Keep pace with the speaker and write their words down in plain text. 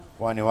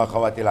إخواني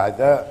وأخواتي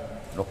الأعزاء،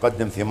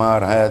 نقدم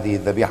ثمار هذه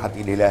الذبيحة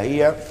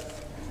الإلهية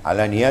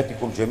على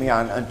نياتكم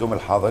جميعا أنتم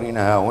الحاضرين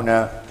ها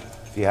هنا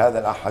في هذا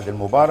الأحد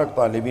المبارك،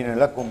 طالبين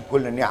لكم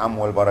كل النعم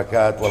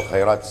والبركات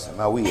والخيرات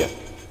السماوية.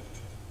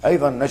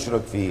 أيضا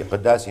نشرك في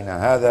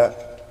قداسنا هذا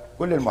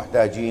كل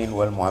المحتاجين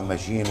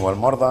والمهمشين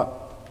والمرضى،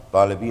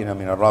 طالبين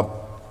من الرب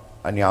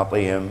أن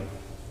يعطيهم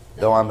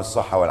دوام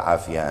الصحة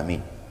والعافية،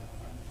 آمين.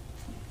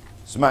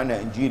 سمعنا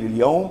إنجيل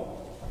اليوم،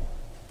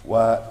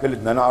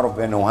 وكلنا نعرف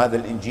بأنه هذا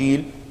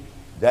الإنجيل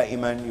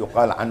دائما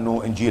يقال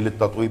عنه إنجيل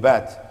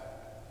التطويبات.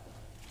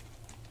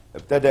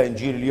 ابتدأ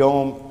إنجيل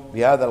اليوم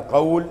بهذا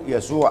القول: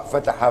 يسوع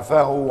فتح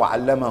فاه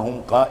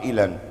وعلمهم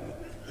قائلا.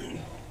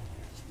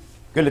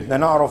 كلنا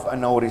نعرف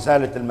أنه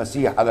رسالة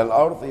المسيح على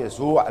الأرض،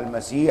 يسوع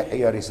المسيح،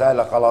 هي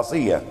رسالة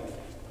خلاصية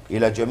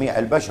إلى جميع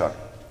البشر،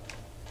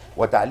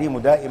 وتعليمه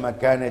دائما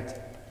كانت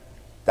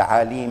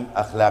تعاليم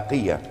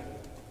أخلاقية.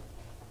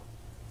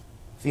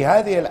 في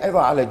هذه العظة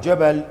على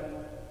الجبل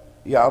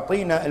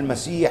يعطينا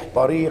المسيح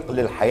طريق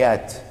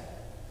للحياة،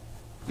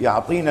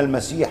 يعطينا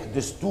المسيح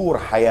دستور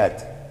حياة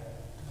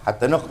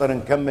حتى نقدر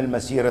نكمل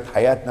مسيرة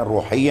حياتنا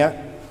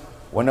الروحية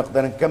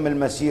ونقدر نكمل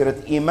مسيرة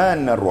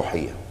إيماننا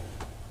الروحية.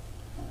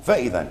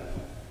 فإذا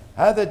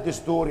هذا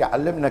الدستور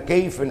يعلمنا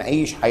كيف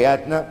نعيش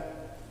حياتنا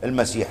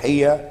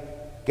المسيحية،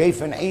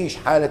 كيف نعيش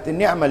حالة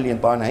النعمة اللي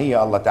انطانا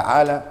هي الله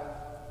تعالى،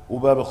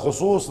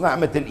 وبالخصوص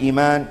نعمة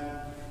الإيمان.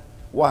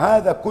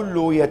 وهذا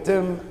كله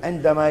يتم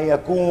عندما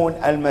يكون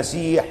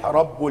المسيح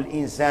رب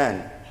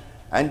الإنسان،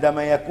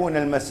 عندما يكون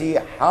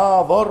المسيح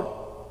حاضر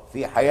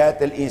في حياة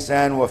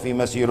الإنسان وفي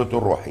مسيرته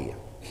الروحية.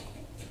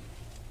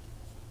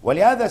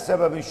 ولهذا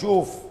السبب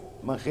نشوف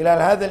من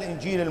خلال هذا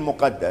الإنجيل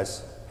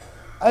المقدس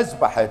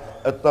أصبحت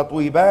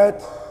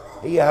التطويبات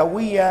هي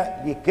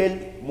هوية لكل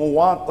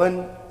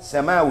مواطن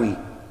سماوي،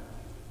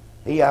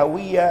 هي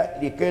هوية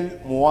لكل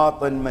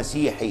مواطن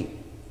مسيحي،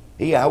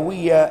 هي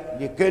هوية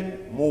لكل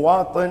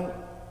مواطن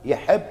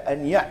يحب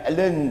أن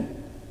يعلن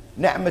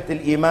نعمة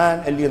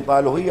الإيمان اللي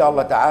انطاله هي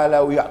الله تعالى،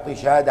 ويعطي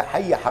شهادة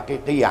حية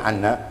حقيقية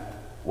عنه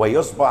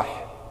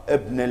ويصبح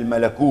ابن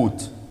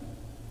الملكوت.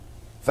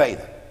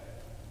 فإذا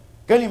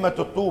كلمة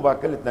الطوبة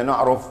كلنا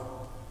نعرف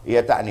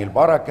هي تعني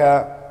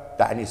البركة،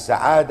 تعني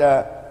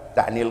السعادة،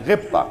 تعني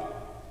الغبطة.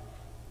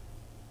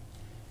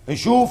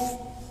 نشوف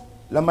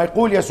لما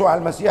يقول يسوع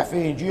المسيح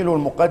في إنجيله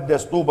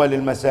المقدس: طوبى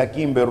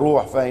للمساكين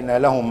بالروح فإن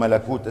لهم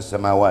ملكوت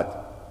السماوات.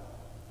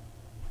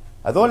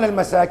 هذول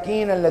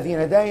المساكين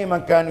الذين دائما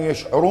كانوا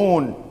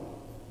يشعرون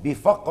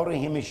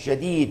بفقرهم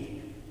الشديد،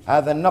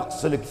 هذا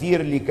النقص الكثير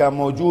اللي كان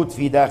موجود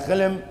في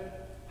داخلهم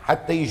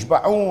حتى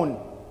يشبعون،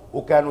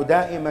 وكانوا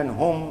دائما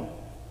هم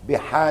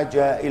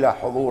بحاجة إلى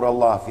حضور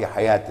الله في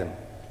حياتهم،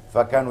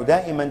 فكانوا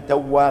دائما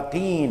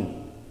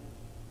تواقين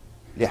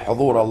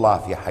لحضور الله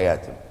في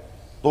حياتهم.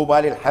 طوبى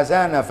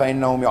للحزانة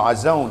فإنهم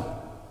يعزون،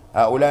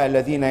 هؤلاء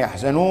الذين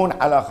يحزنون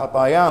على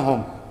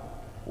خطاياهم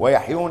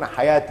ويحيون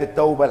حياة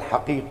التوبة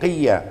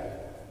الحقيقية.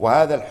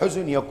 وهذا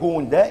الحزن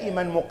يكون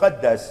دائما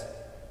مقدس،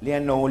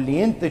 لأنه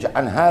اللي ينتج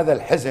عن هذا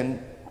الحزن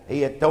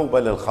هي التوبة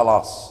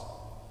للخلاص.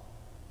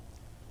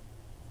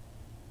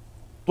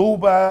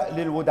 طوبى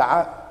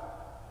للودعاء،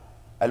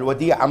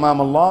 الوديع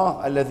أمام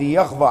الله، الذي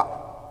يخضع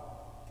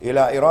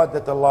إلى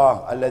إرادة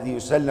الله، الذي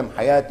يسلم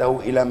حياته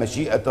إلى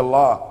مشيئة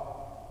الله،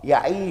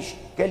 يعيش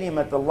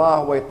كلمة الله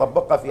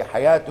ويطبقها في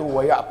حياته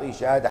ويعطي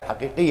شهادة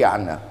حقيقية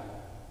عنها.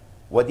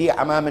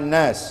 وديع أمام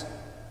الناس،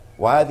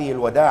 وهذه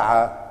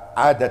الوداعة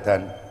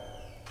عادة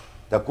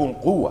تكون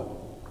قوة.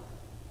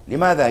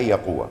 لماذا هي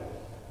قوة؟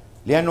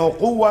 لأنه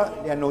قوة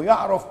لأنه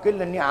يعرف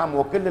كل النعم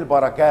وكل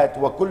البركات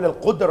وكل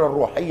القدرة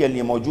الروحية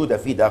اللي موجودة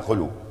في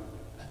داخله،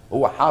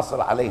 هو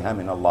حاصل عليها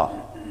من الله،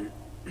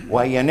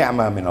 وهي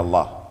نعمة من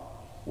الله،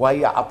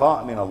 وهي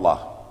عطاء من الله،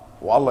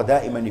 والله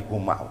دائما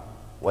يكون معه.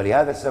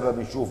 ولهذا السبب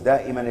نشوف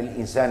دائما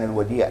الإنسان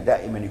الوديع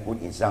دائما يكون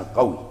إنسان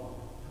قوي.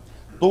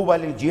 طوبى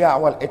للجياع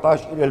والعطاش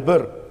إلى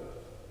البر.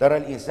 ترى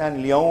الإنسان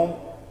اليوم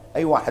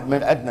أي واحد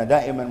من أدنى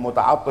دائما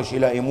متعطش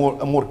إلى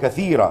أمور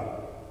كثيرة،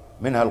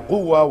 منها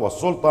القوة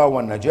والسلطة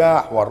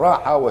والنجاح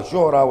والراحة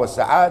والشهرة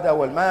والسعادة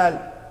والمال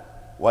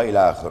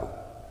وإلى آخره.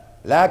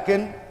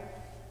 لكن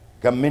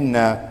كم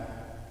منا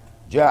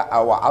جاع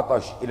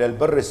وعطش إلى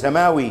البر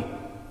السماوي؟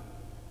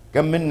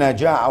 كم منا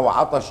جاع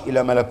وعطش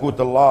إلى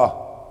ملكوت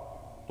الله؟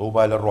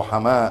 طوبى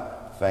للرحماء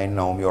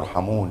فإنهم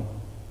يرحمون.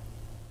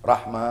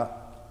 رحمة،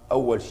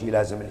 أول شيء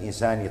لازم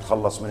الإنسان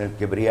يتخلص من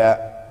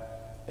الكبرياء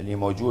اللي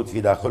موجود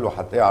في داخله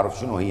حتى يعرف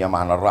شنو هي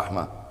معنى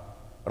الرحمة.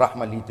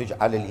 رحمة اللي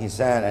تجعل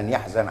الإنسان أن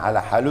يحزن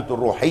على حالته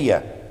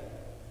الروحية،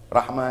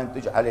 رحمة أن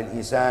تجعل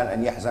الإنسان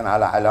أن يحزن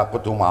على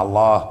علاقته مع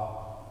الله،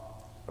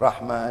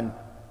 رحمة أن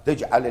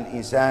تجعل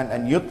الإنسان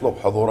أن يطلب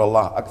حضور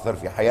الله أكثر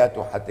في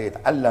حياته حتى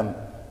يتعلم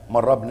من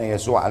ربنا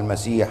يسوع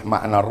المسيح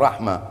معنى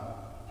الرحمة،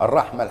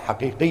 الرحمة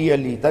الحقيقية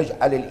اللي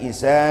تجعل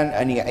الإنسان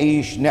أن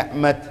يعيش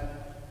نعمة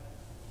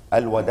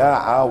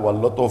الوداعة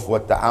واللطف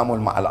والتعامل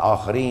مع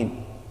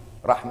الآخرين.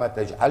 رحمة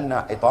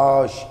تجعلنا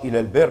عطاش إلى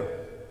البر،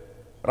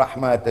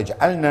 رحمة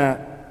تجعلنا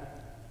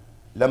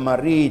لما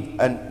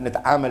نريد أن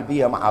نتعامل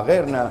بها مع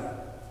غيرنا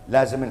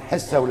لازم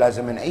نحسها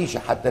ولازم نعيشها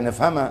حتى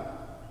نفهمها،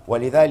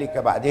 ولذلك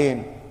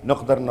بعدين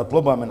نقدر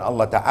نطلبها من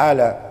الله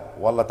تعالى،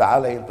 والله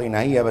تعالى يعطينا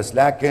هي. بس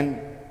لكن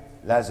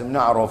لازم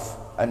نعرف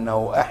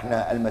أنه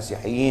إحنا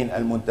المسيحيين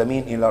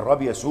المنتمين إلى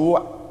الرب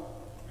يسوع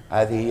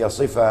هذه هي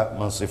صفة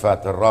من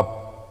صفات الرب.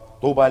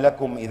 طوبى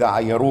لكم إذا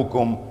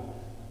عيروكم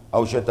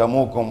أو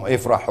شتموكم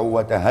افرحوا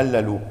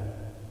وتهللوا.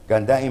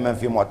 كان دائما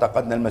في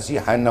معتقدنا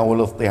المسيح أنه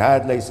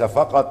الاضطهاد ليس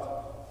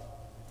فقط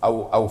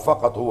أو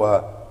فقط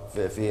هو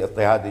في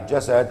اضطهاد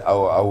الجسد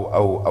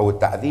أو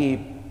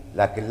التعذيب،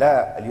 لكن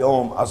لا،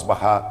 اليوم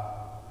أصبح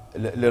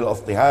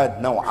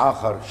للاضطهاد نوع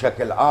آخر،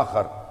 شكل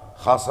آخر،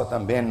 خاصة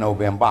بيننا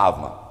وبين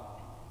بعضنا.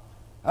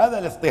 هذا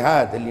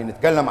الاضطهاد اللي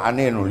نتكلم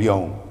عنه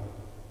اليوم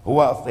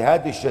هو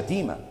اضطهاد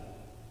الشتيمة،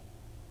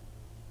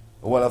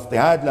 هو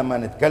الاضطهاد لما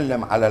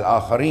نتكلم على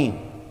الآخرين،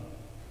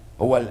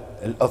 هو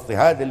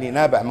الاضطهاد اللي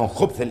نابع من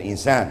خبث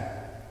الإنسان،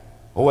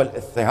 هو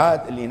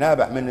الاضطهاد اللي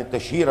نابع من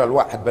التشهير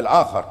الواحد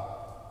بالآخر.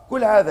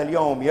 كل هذا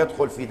اليوم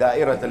يدخل في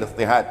دائرة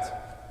الاضطهاد.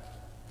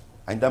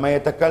 عندما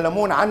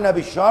يتكلمون عنا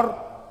بالشر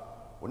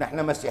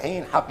ونحن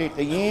مسيحيين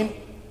حقيقيين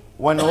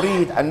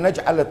ونريد أن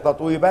نجعل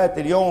التطويبات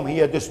اليوم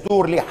هي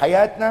دستور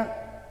لحياتنا،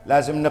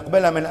 لازم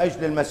نقبلها من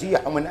أجل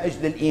المسيح ومن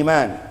أجل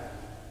الإيمان،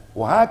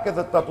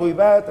 وهكذا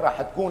التطويبات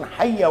راح تكون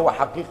حية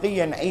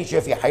وحقيقية نعيشها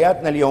في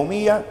حياتنا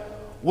اليومية،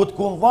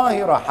 وتكون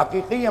ظاهرة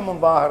حقيقية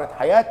من ظاهرة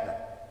حياتنا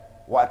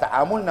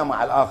وتعاملنا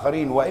مع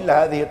الآخرين.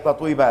 وإلا هذه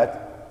التطويبات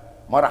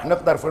ما راح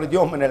نقدر في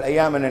يوم من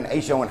الأيام أن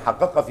نعيشها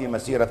ونحققها في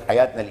مسيرة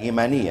حياتنا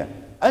الإيمانية.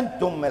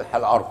 أنتم ملح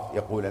الأرض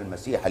يقول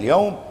المسيح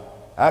اليوم،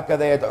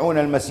 هكذا يدعون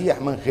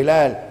المسيح من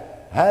خلال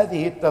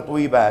هذه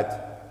التطويبات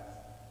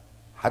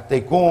حتى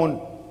يكون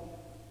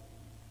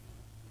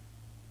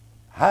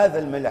هذا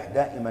الملح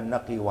دائما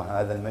نقي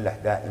وهذا الملح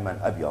دائما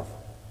أبيض.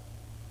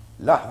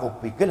 لاحظوا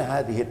بكل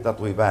هذه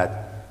التطويبات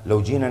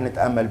لو جينا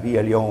نتأمل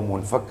بها اليوم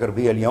ونفكر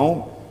بها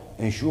اليوم،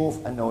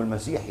 نشوف أنه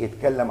المسيح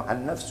يتكلم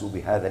عن نفسه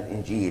بهذا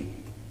الإنجيل،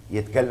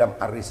 يتكلم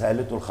عن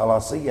رسالته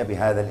الخلاصية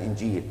بهذا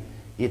الإنجيل،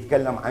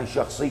 يتكلم عن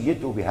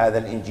شخصيته بهذا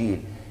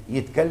الإنجيل،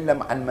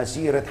 يتكلم عن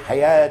مسيرة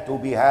حياته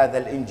بهذا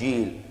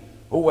الإنجيل.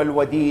 هو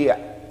الوديع،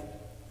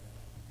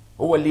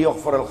 هو اللي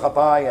يغفر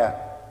الخطايا،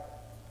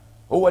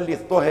 هو اللي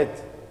اضطهد،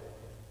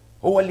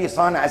 هو اللي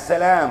صانع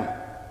السلام.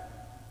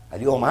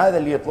 اليوم هذا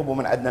اللي يطلبه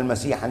من عندنا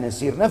المسيح، أن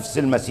نسير نفس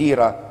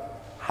المسيرة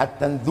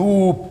حتى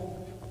نذوب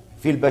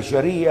في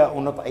البشرية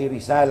ونطعي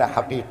رسالة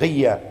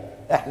حقيقية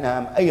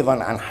احنا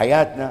أيضا عن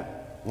حياتنا،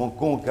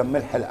 ونكون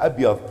كملح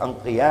الأبيض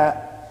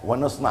أنقياء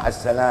ونصنع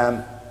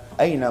السلام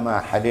أينما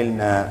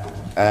حللنا.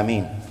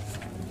 آمين.